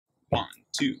1,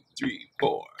 2, 3,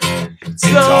 4.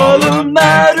 It's all a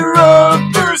matter of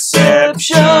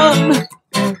perception,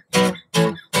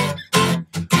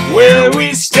 where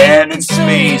we stand in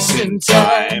space and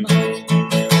time.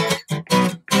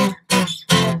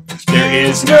 There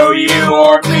is no you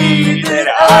or me that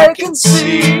I can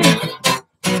see,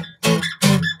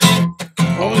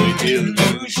 only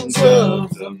delusions of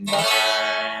the mind.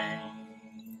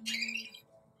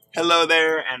 Hello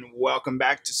there, and welcome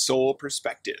back to Soul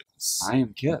Perspectives. I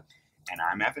am Kip. And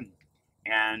I'm Evan.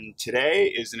 And today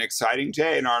is an exciting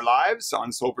day in our lives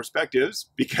on Soul Perspectives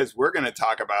because we're going to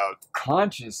talk about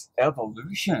Conscious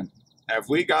evolution. have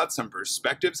we got some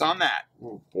perspectives on that?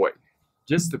 Oh boy.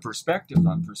 Just the perspectives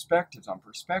on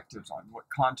what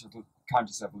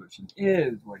conscious evolution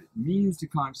is, what it means to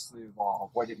consciously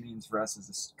evolve, what it means for us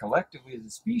as collectively as a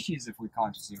species if we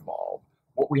consciously evolve,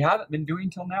 what we haven't been doing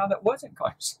till now that wasn't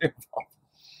consciously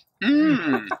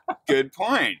evolved. Good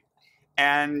point.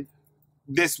 And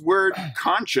this word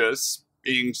conscious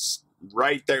being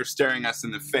right there staring us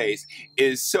in the face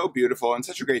is so beautiful and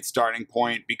such a great starting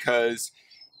point, because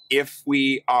if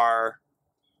we are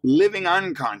living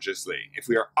unconsciously, if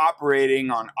we are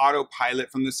operating on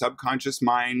autopilot from the subconscious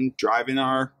mind, driving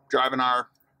our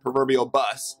proverbial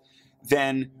bus,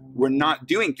 then we're not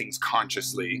doing things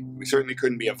consciously. We certainly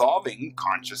couldn't be evolving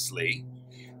consciously.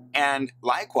 And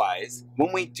likewise,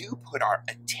 when we do put our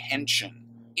attention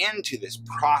into this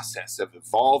process of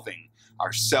evolving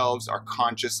ourselves, our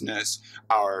consciousness,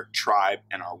 our tribe,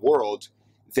 and our world,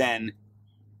 then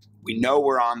we know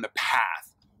we're on the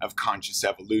path of conscious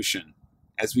evolution.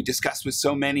 As we discussed with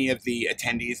so many of the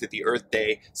attendees at the Earth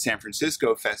Day San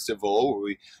Francisco Festival, where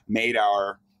we made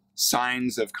our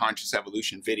Signs of Conscious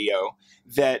Evolution video,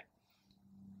 that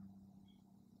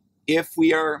if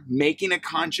we are making a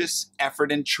conscious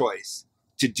effort and choice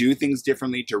to do things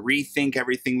differently, to rethink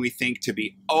everything we think, to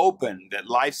be open that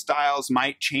lifestyles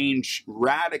might change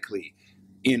radically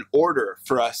in order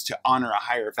for us to honor a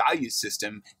higher value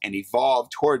system and evolve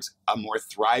towards a more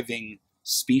thriving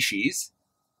species,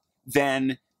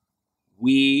 then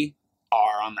we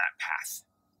are on that path.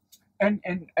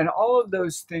 And all of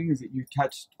those things that you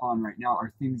touched on right now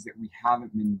are things that we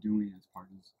haven't been doing as part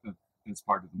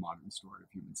of the modern story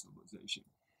of human civilization.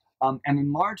 And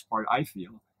in large part, I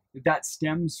feel that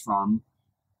stems from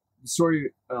the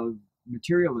story of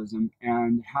materialism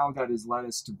and how that has led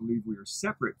us to believe we are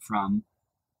separate from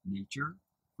nature,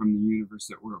 from the universe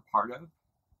that we're a part of.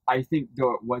 I think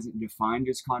though it wasn't defined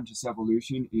as conscious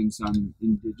evolution in some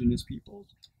indigenous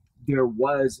peoples, there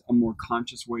was a more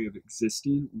conscious way of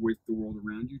existing with the world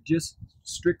around you, just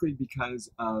strictly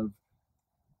because of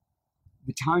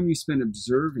the time you spend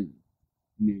observing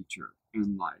nature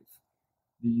and life,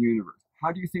 the universe.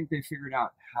 How do you think they figured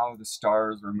out how the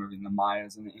stars were moving, the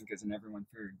Mayas and the Incas and everyone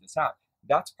figured this out?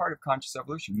 That's part of conscious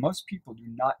evolution. Most people do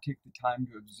not take the time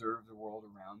to observe the world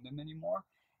around them anymore.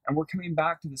 And we're coming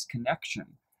back to this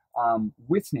connection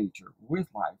with nature, with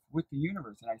life, with the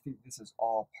universe. And I think this is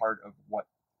all part of what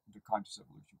the conscious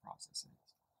evolution process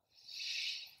is.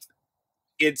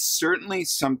 It's certainly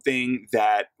something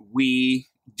that we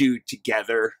do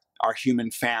together, our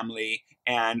human family,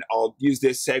 and I'll use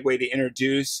this segue to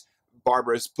introduce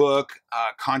Barbara's book,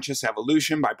 Conscious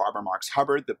Evolution by Barbara Marx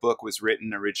Hubbard. The book was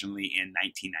written originally in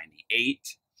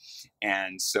 1998,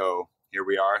 and so here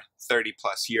we are 30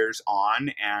 plus years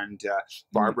on, and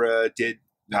Barbara did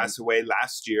pass away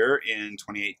last year in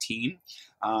 2018.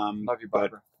 Love you,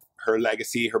 Barbara. Her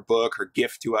legacy, her book, her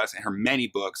gift to us, and her many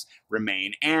books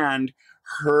remain. And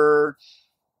her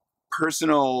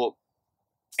personal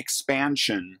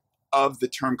expansion of the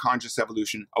term conscious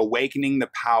evolution, awakening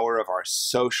the power of our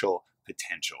social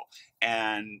potential.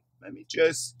 And let me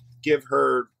just give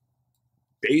her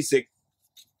basic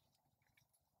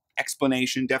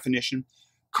explanation, definition.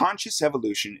 Conscious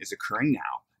evolution is occurring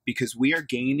now because we are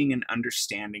gaining an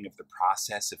understanding of the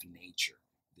process of nature,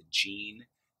 the gene,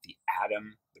 the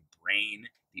atom, the brain,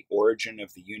 the origin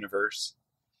of the universe.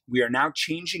 We are now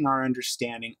changing our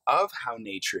understanding of how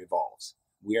nature evolves.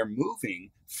 We are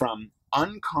moving from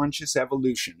unconscious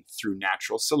evolution through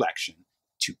natural selection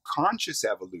to conscious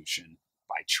evolution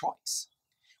by choice.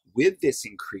 With this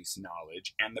increased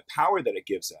knowledge and the power that it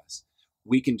gives us,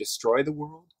 we can destroy the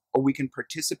world or we can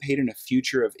participate in a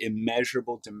future of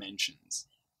immeasurable dimensions.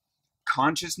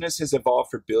 Consciousness has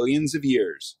evolved for billions of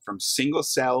years, from single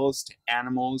cells to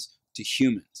animals to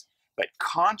humans. But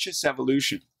conscious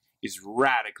evolution is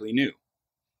radically new.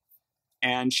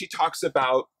 And she talks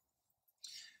about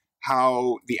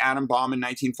how the atom bomb in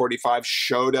 1945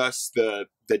 showed us the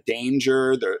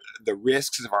danger, the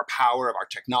risks of our power, of our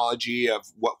technology, of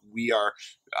what we are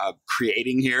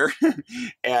creating here,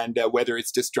 and whether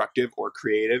it's destructive or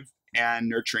creative and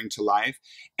nurturing to life.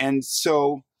 And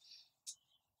so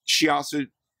she also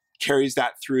carries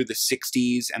that through the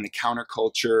 60s and the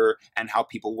counterculture and how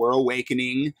people were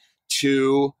awakening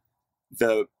to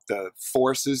the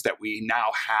forces that we now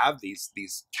have, these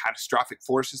catastrophic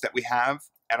forces that we have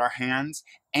at our hands,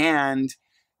 and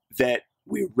that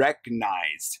we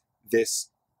recognized this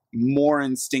more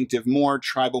instinctive, more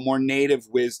tribal, more native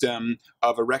wisdom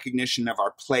of a recognition of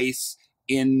our place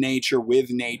in nature,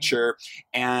 with nature,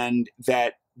 and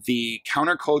that the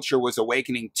counterculture was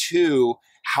awakening to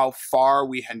how far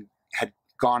we had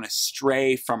gone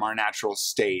astray from our natural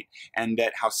state, and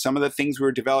that how some of the things we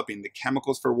were developing, the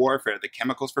chemicals for warfare, the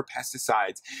chemicals for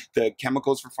pesticides, the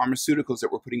chemicals for pharmaceuticals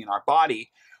that we're putting in our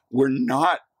body,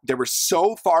 they were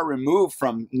so far removed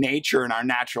from nature and our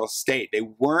natural state. They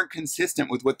weren't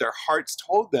consistent with what their hearts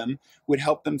told them would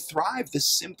help them thrive, the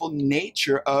simple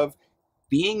nature of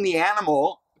being the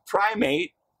animal, the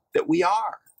primate that we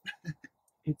are.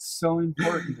 It's so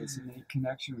important, this innate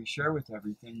connection we share with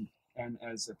everything, and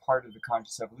as a part of the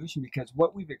conscious evolution, because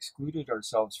what we've excluded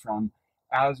ourselves from,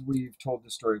 as we've told the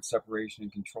story of separation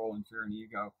and control and fear and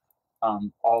ego,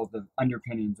 all the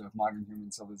underpinnings of modern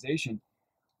human civilization,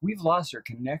 we've lost our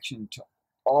connection to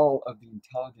all of the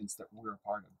intelligence that we're a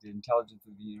part of, the intelligence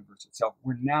of the universe itself.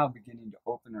 We're now beginning to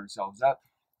open ourselves up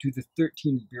to the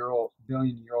 13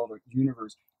 billion-year-old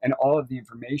universe and all of the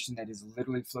information that is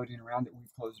literally floating around that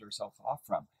we've closed ourselves off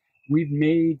from. We've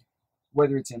made,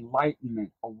 whether it's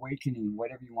enlightenment, awakening,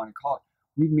 whatever you want to call it,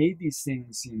 we've made these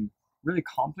things seem really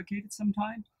complicated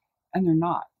sometimes, and they're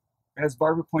not. As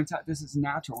Barbara points out, this is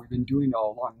natural. We've been doing it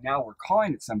all along. Now we're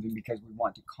calling it something because we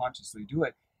want to consciously do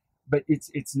it, but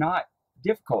it's not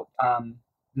difficult.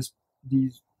 The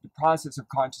process of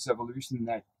conscious evolution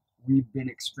that we've been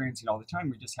experiencing all the time,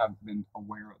 we just haven't been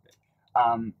aware of it.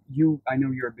 I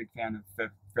know you're a big fan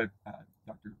of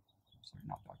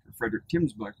Frederick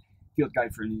Timm's book, Field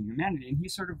Guide for New Humanity, and he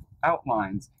sort of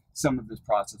outlines some of this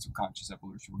process of conscious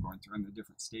evolution we're going through and the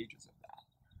different stages of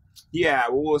that. Yeah,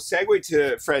 well, we'll segue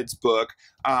to Fred's book.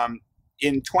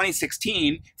 In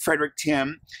 2016, Frederick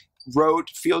Timm wrote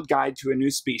Field Guide to a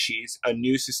New Species, A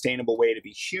New Sustainable Way to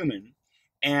Be Human,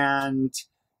 and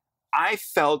I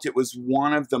felt it was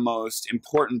one of the most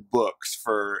important books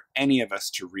for any of us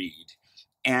to read.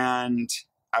 And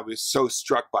I was so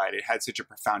struck by it. It had such a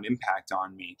profound impact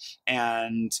on me.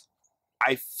 And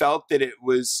I felt that it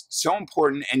was so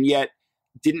important and yet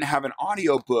didn't have an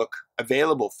audiobook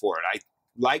available for it. I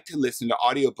like to listen to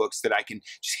audiobooks that I can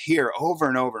just hear over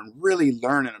and over and really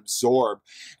learn and absorb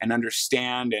and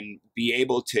understand and be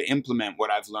able to implement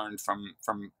what I've learned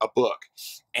from a book.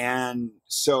 And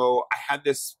so I had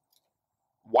this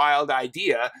wild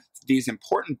idea, these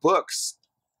important books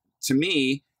to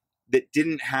me that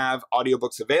didn't have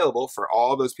audiobooks available for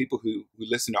all those people who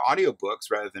listen to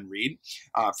audiobooks rather than read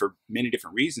for many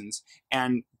different reasons.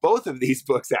 And both of these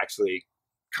books, actually,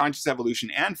 Conscious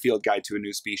Evolution and Field Guide to a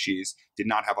New Species, did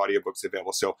not have audiobooks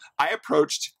available. So I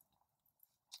approached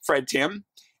Fred Timm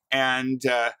and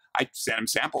I sent him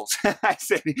samples. I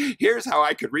said, here's how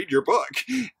I could read your book.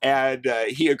 And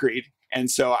he agreed. And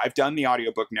so I've done the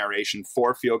audiobook narration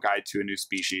for Field Guide to a New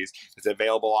Species. It's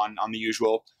available on the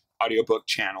usual audiobook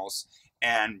channels.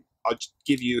 And I'll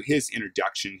give you his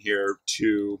introduction here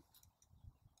to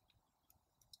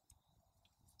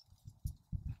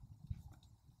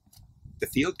the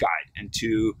field guide and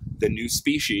to the new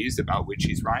species about which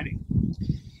he's writing.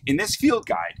 In this field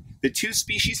guide, the two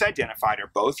species identified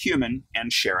are both human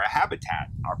and share a habitat,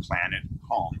 our planet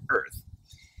home, Earth.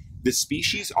 The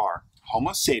species are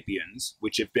Homo sapiens,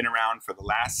 which have been around for the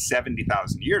last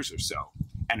 70,000 years or so,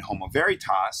 and Homo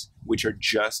veritas, which are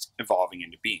just evolving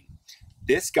into being.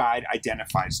 This guide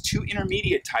identifies two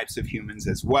intermediate types of humans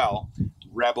as well,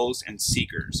 rebels and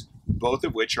seekers, both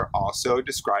of which are also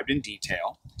described in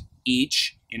detail,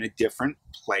 each in a different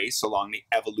place along the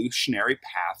evolutionary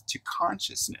path to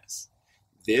consciousness.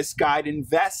 This guide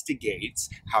investigates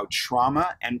how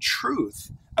trauma and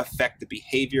truth affect the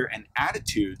behavior and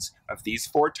attitudes of these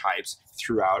four types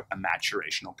throughout a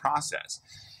maturational process.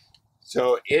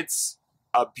 So it's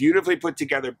a beautifully put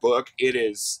together book. It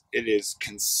is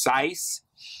concise,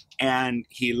 and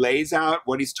he lays out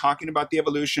what he's talking about the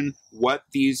evolution, what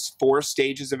these four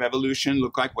stages of evolution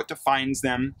look like, what defines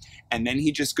them, and then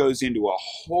he just goes into a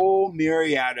whole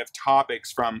myriad of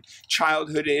topics from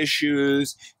childhood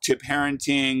issues to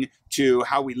parenting to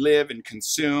how we live and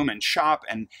consume and shop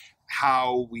and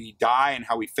how we die and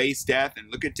how we face death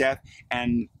and look at death,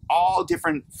 and all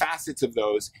different facets of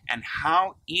those, and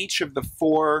how each of the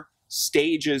 4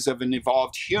 stages of an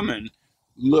evolved human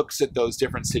looks at those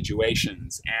different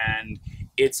situations. And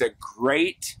it's a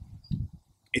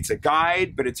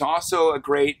guide, but it's also a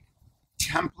great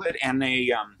template and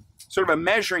a sort of a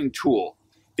measuring tool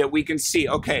that we can see,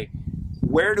 okay,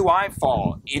 where do I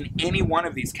fall in any one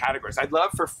of these categories? I'd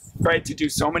love for Fred to do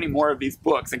so many more of these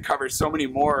books and cover so many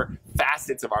more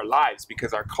facets of our lives,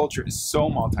 because our culture is so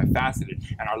multifaceted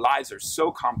and our lives are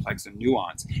so complex and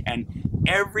nuanced. And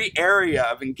every area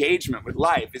of engagement with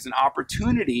life is an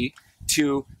opportunity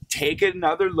to take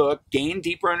another look, gain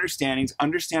deeper understandings,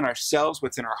 understand ourselves,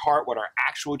 what's in our heart, what our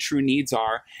actual true needs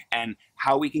are, and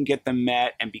how we can get them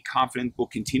met, and be confident we'll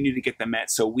continue to get them met,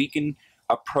 so we can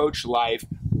approach life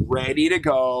ready to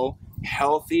go,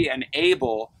 healthy and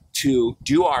able to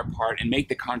do our part and make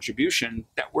the contribution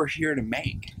that we're here to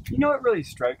make. You know what really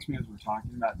strikes me as we're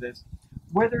talking about this?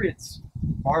 Whether it's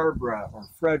Barbara or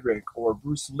Frederick or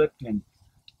Bruce Lipton,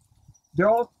 they're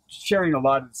all sharing a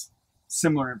lot of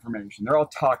similar information. They're all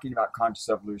talking about conscious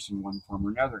evolution in one form or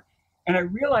another. And I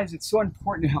realize it's so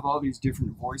important to have all these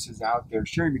different voices out there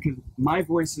sharing, because my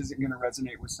voice isn't going to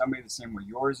resonate with somebody the same way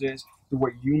yours is, the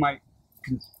way you might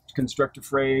construct a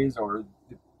phrase, or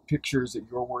the pictures that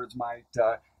your words might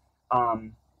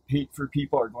paint for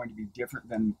people are going to be different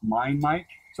than mine might.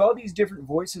 So all these different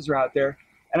voices are out there,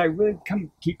 and I really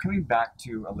keep coming back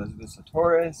to Elizabeth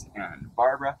Sahtouris and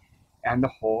Barbara and the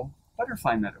whole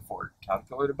butterfly metaphor,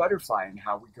 caterpillar to butterfly, and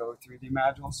how we go through the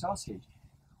imaginal cell stage.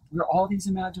 We're all these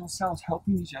imaginal cells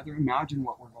helping each other imagine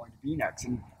what we're going to be next.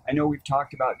 And I know we've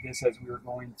talked about this as we were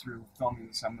going through filming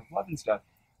The Summer of Love and stuff.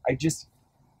 I just,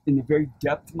 in the very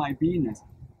depth of my beingness,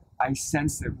 I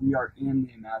sense that we are in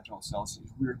the imaginal cell stage.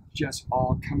 We're just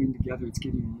all coming together. It's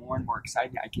getting more and more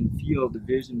exciting. I can feel the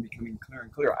vision becoming clearer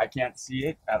and clearer. I can't see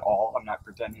it at all. I'm not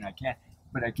pretending I can't,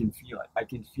 but I can feel it. I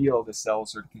can feel the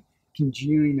cells sort of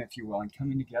congealing, if you will, and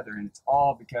coming together. And it's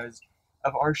all because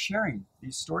of our sharing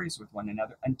these stories with one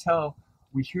another, until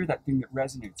we hear that thing that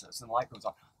resonates us and the light goes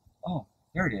off. Oh,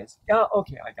 there it is. Yeah,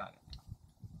 okay, I got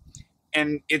it.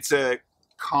 And it's a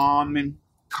calm and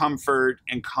comfort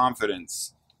and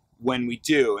confidence when we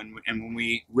do, and when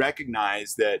we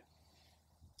recognize that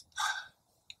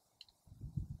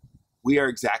we are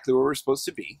exactly where we're supposed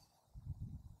to be,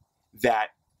 that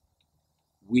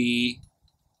we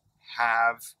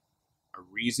have a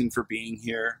reason for being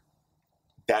here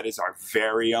that is our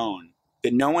very own,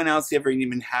 that no one else ever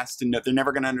even has to know. They're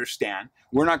never going to understand.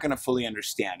 We're not going to fully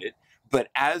understand it. But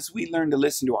as we learn to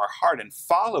listen to our heart and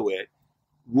follow it,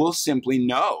 we'll simply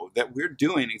know that we're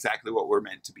doing exactly what we're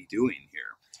meant to be doing here.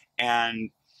 And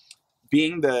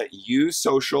being the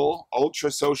eusocial,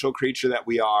 ultra-social creature that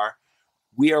we are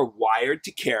wired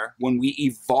to care. When we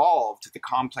evolved the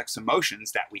complex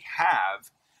emotions that we have,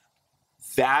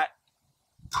 that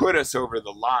put us over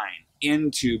the line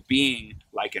into being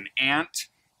like an ant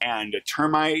and a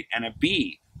termite and a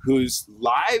bee, whose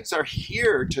lives are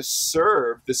here to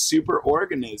serve the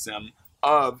superorganism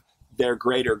of their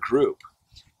greater group.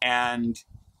 And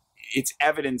it's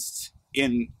evidenced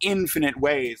in infinite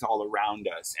ways all around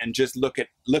us. And just look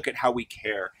at how we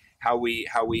care, how we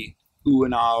ooh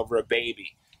and ah over a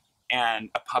baby and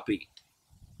a puppy.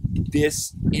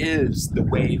 This is the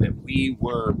way that we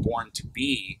were born to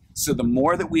be. So the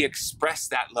more that we express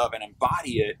that love and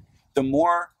embody it, the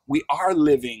more we are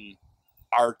living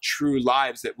our true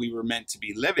lives that we were meant to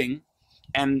be living,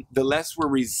 and the less we're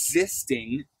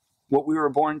resisting what we were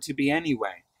born to be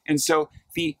anyway. And so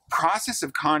the process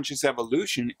of conscious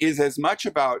evolution is as much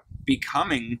about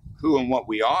becoming who and what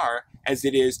we are as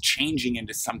it is changing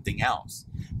into something else.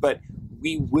 But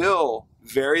we will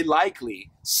very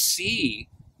likely see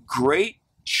great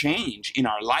change in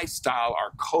our lifestyle,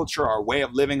 our culture, our way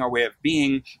of living, our way of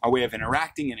being, our way of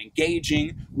interacting and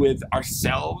engaging with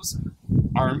ourselves,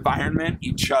 our environment,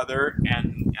 each other,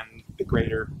 and the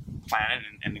greater planet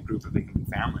and the group of the human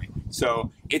family.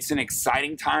 So it's an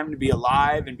exciting time to be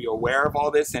alive and be aware of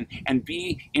all this, and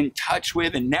be in touch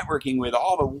with and networking with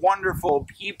all the wonderful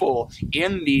people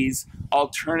in these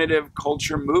alternative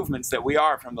culture movements that we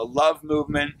are, from the love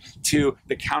movement to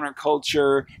the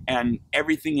counterculture and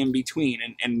everything in between.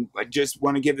 And I just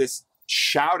want to give this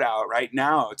shout out right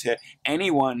now to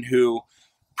anyone who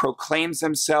proclaims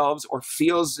themselves or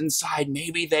feels inside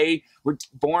maybe they were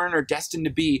born or destined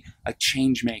to be a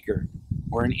change maker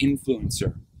or an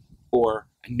influencer or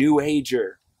a new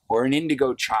ager or an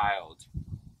indigo child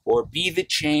or be the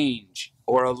change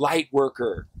or a light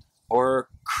worker or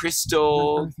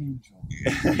crystal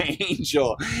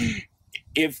angel.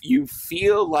 If you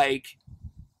feel like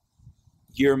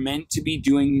you're meant to be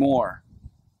doing more,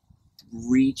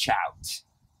 reach out.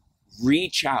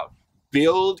 Reach out,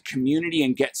 build community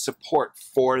and get support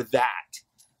for that.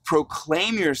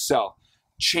 Proclaim yourself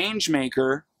change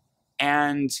maker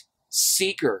and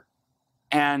seeker,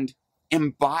 and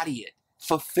embody it,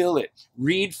 fulfill it.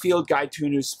 Read Field Guide to a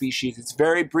New Species. It's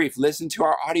very brief. Listen to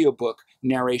our audiobook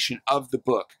narration of the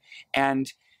book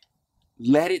and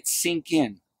let it sink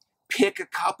in. Pick a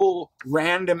couple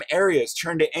random areas.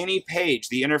 Turn to any page,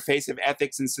 the interface of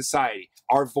ethics and society,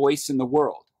 our voice in the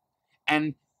world,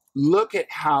 and look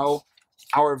at how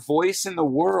our voice in the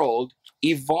world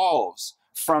evolves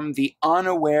from the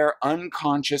unaware,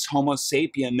 unconscious Homo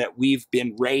sapien that we've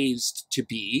been raised to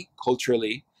be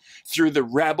culturally, through the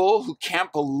rebel who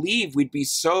can't believe we'd be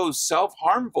so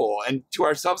self-harmful and to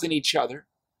ourselves and each other,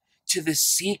 to the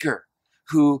seeker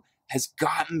who has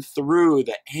gotten through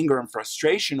the anger and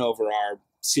frustration over our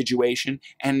situation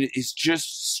and is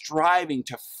just striving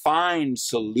to find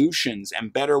solutions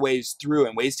and better ways through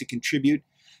and ways to contribute,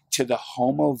 to the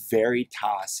Homo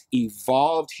veritas,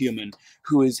 evolved human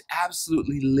who is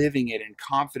absolutely living it and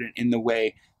confident in the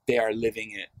way they are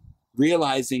living it,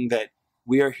 realizing that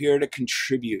we are here to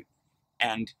contribute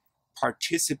and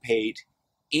participate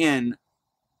in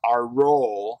our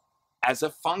role as a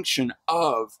function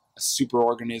of a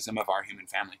superorganism of our human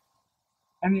family.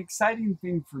 And the exciting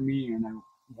thing for me, and I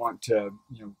want to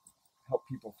help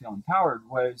people feel empowered,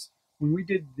 was when we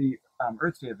did the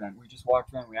Earth Day event, we just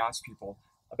walked around and we asked people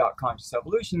about conscious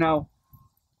evolution. Now,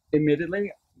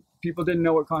 admittedly, people didn't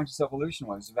know what conscious evolution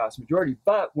was, the vast majority,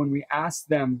 but when we asked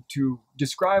them to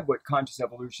describe what conscious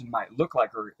evolution might look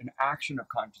like, or an action of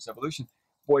conscious evolution,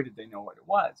 boy, did they know what it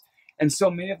was. And so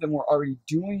many of them were already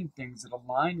doing things that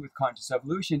aligned with conscious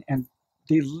evolution, and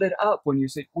they lit up when you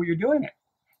said, well, you're doing it.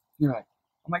 You're like,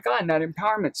 oh my God, and that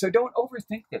empowerment. So don't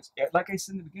overthink this. Like I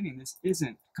said in the beginning, this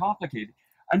isn't complicated.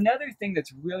 Another thing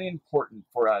that's really important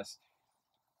for us,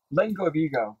 letting go of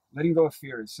ego, letting go of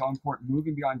fear is so important,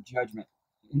 moving beyond judgment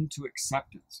into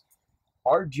acceptance.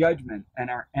 Our judgment and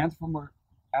our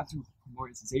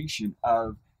anthropomorphization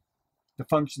of the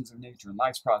functions of nature and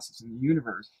life's process in the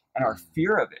universe and our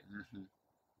fear of it,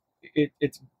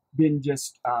 it's been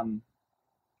just,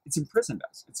 it's imprisoned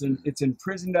us. It's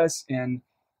imprisoned us in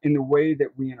the way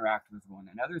that we interact with one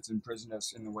another. It's imprisoned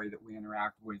us in the way that we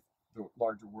interact with the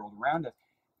larger world around us.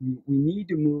 We need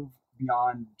to move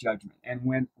beyond judgment. And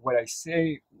what I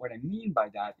mean by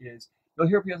that is, you'll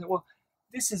hear people say, well,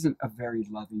 this isn't a very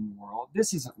loving world.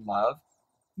 This isn't love.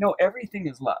 No, everything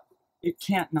is love. It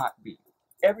can't not be.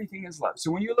 Everything is love.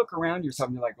 So when you look around yourself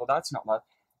and you're like, well, that's not love.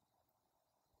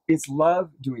 It's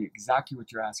love doing exactly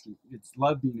what you're asking. It's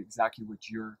love being exactly what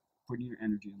you're putting your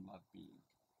energy in love being.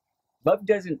 Love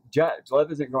doesn't judge.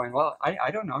 Love isn't going, well,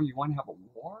 I don't know, you want to have a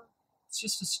war? It's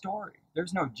just a story.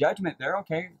 There's no judgment there.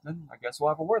 Okay, then I guess we'll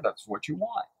have a war. That's what you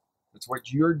want. That's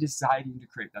what you're deciding to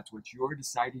create. That's what you're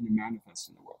deciding to manifest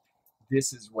in the world.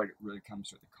 This is what it really comes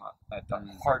to at the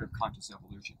heart of conscious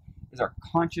evolution, is our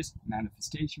conscious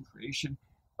manifestation, creation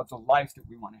of the life that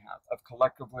we want to have, of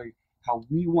collectively how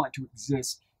we want to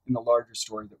exist in the larger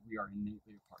story that we are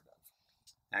innately a part of.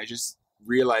 I just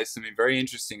realized something very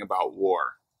interesting about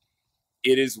war.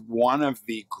 It is one of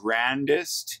the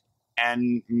grandest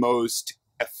and most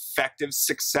effective,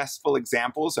 successful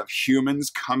examples of humans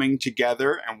coming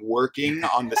together and working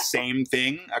on the same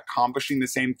thing, accomplishing the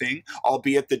same thing,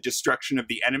 albeit the destruction of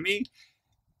the enemy,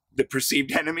 the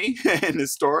perceived enemy in the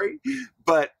story.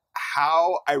 But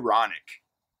how ironic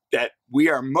that we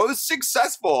are most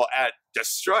successful at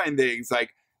destroying things.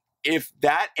 Like, if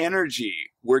that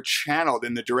energy were channeled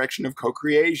in the direction of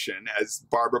co-creation, as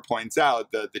Barbara points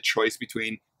out, the choice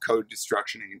between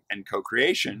co-destruction and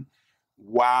co-creation,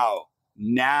 wow,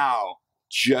 now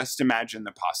just imagine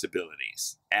the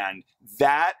possibilities. And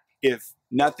that, if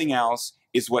nothing else,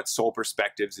 is what Soul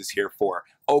Perspectives is here for.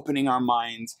 Opening our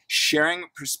minds, sharing a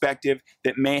perspective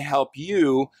that may help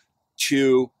you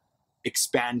to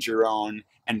expand your own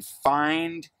and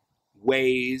find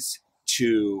ways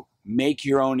to make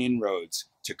your own inroads,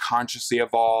 to consciously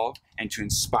evolve and to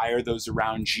inspire those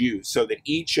around you, so that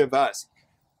each of us,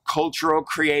 cultural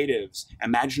creatives,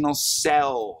 imaginal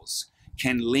cells,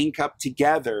 can link up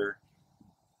together,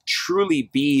 truly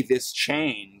be this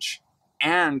change,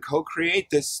 and co-create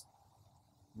this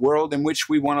world in which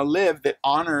we want to live that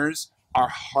honors our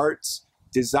heart's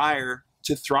desire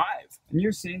to thrive. And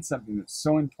you're saying something that's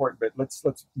so important, but let's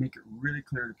make it really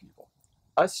clear to people.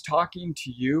 Us talking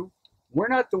to you, we're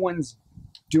not the ones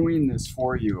doing this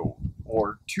for you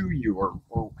or to you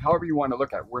or however you want to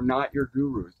look at it. We're not your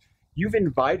gurus. You've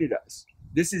invited us.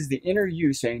 This is the inner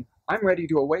you saying, I'm ready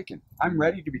to awaken. I'm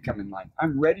ready to become enlightened.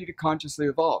 I'm ready to consciously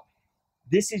evolve.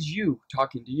 This is you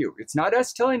talking to you. It's not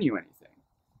us telling you anything.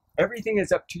 Everything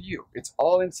is up to you. It's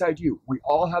all inside you. We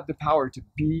all have the power to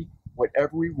be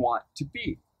whatever we want to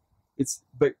be.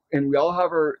 And we all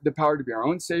have the power to be our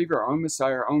own savior, our own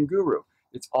messiah, our own guru.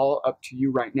 It's all up to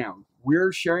you right now.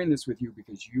 We're sharing this with you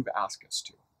because you've asked us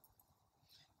to.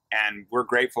 And we're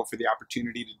grateful for the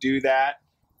opportunity to do that.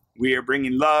 We are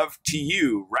bringing love to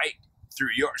you right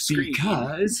through your screen.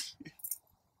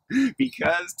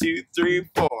 Because 2, 3,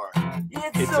 4.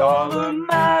 It's all a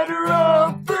matter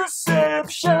of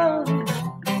perception.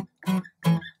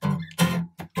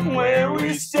 Where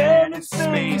we stand in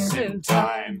space and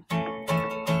time.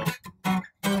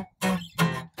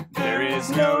 There is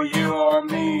no you or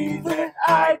me that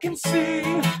I can see.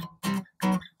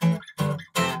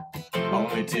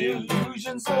 Only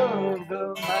delusions of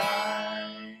the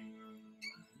mind.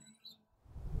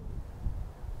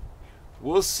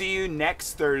 We'll see you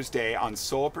next Thursday on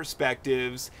Soul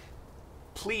Perspectives.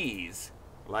 Please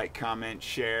like, comment,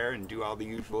 share, and do all the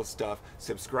usual stuff.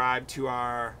 Subscribe to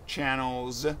our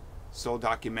channels, Soul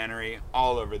Documentary,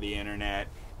 all over the internet.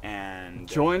 And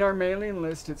join our mailing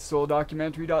list at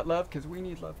souldocumentary.love because we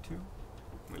need love too.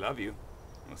 We love you.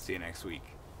 We'll see you next week.